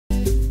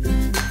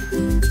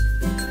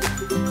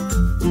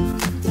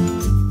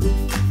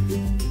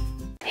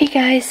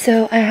guys,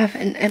 so I have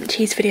an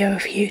empties video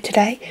for you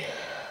today.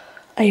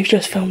 I've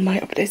just filmed my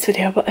updates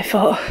video, but I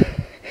thought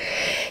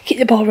keep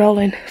the ball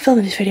rolling,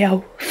 filming this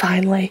video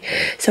finally,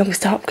 so I'm gonna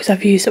stop because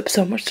I've used up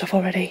so much stuff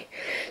already.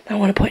 I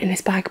want to put in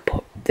this bag,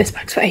 but this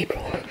bag's for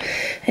April.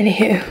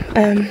 Anywho,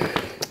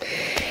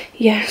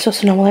 yeah, it's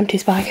just a normal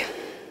empties bag.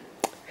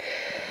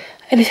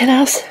 Anything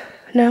else?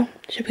 No?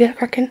 Should we get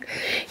cracking?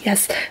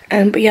 Yes.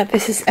 But yeah,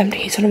 this is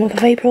empties on the month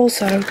of April,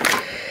 so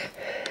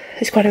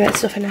there's quite a bit of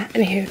stuff in it.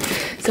 Anywho,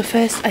 so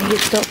first I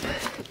used up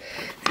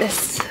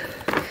this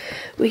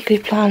weekly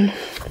plan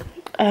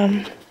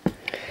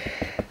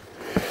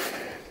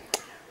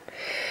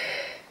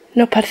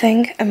notepad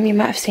thing, and you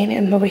might have seen it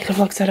in my weekly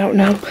vlogs, I don't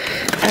know.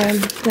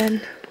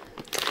 Then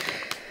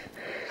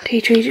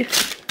tea tree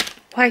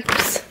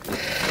wipes,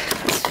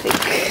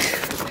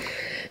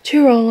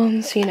 two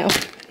roll-ons, you know,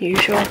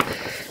 usual.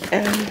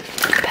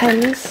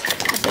 Pens,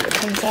 I'll get the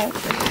pens out.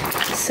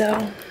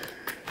 So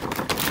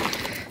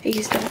I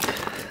used up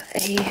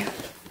a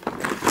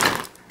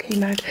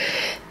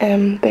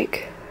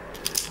big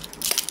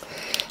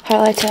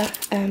highlighter.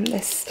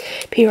 This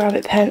P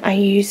Rabbit pen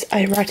I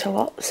write a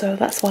lot, so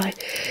that's why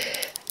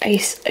I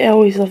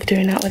always love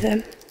doing that with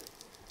them.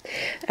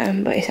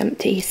 But it's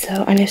empty,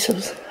 so I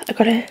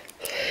got it.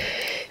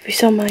 If you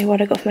saw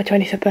what I got for my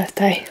 25th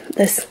birthday,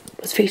 this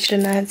was featured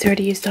in there. It's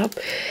already used up.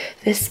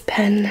 This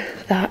pen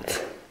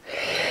that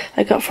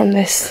I got from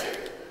this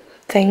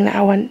thing that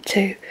I went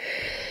to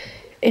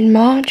in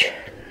March,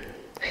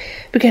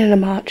 beginning of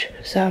March,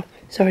 so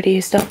it's already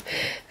used up.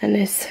 And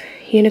this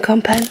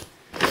unicorn pen,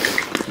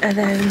 and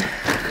then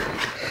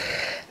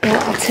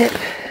I'll tip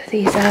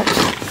these out.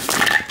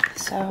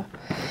 So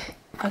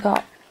I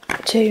got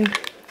two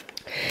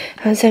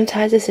hand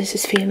sanitizers. This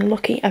is Feeling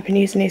Lucky. I've been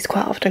using these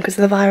quite often because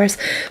of the virus,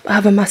 but I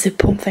have a massive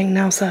pump thing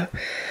now, so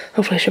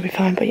hopefully it should be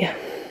fine. But yeah,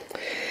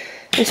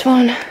 this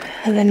one,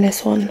 and then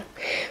this one,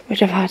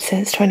 which I've had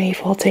since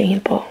 2014,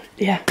 but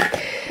yeah.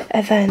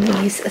 And then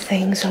these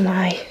things are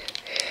my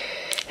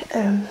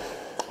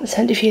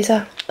scent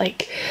diffuser.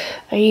 Like,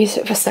 I use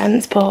it for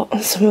scents,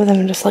 but some of them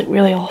are just like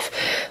really off,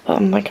 but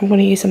I'm going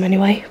to use them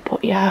anyway.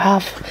 But yeah, I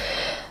have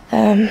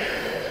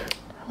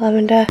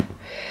lavender.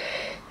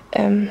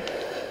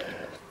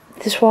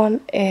 This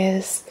one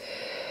is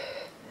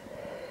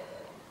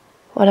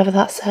whatever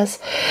that says.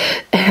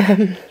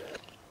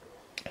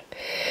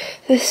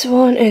 This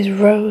one is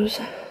rose.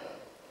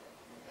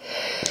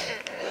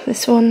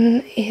 This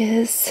one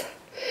is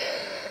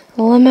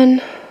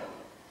lemon.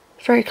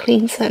 Very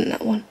clean scent,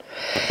 that one.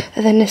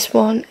 And then this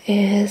one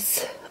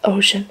is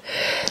ocean.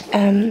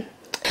 I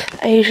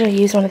usually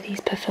use one of these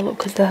per fill up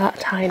because they're that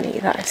tiny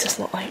that it's just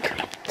not like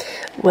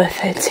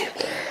worth it to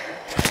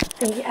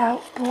bring it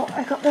out. But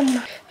I got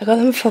them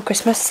before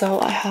Christmas, so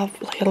I have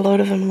like a load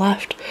of them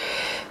left.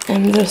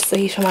 And there's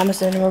these from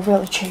Amazon and were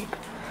really cheap.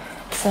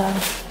 So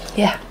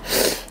yeah,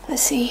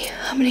 let's see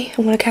how many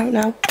I'm gonna count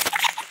now.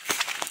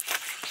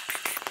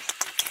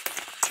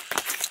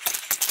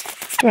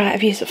 Right,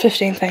 I've used up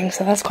 15 things,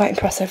 so that's quite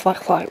impressive.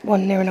 Like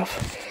one near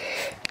enough.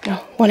 No,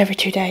 one every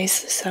 2 days,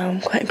 so I'm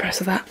quite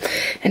impressed with that.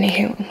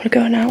 Anywho, I'm gonna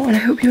go now, and I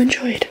hope you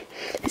enjoyed.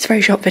 It's a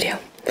very short video.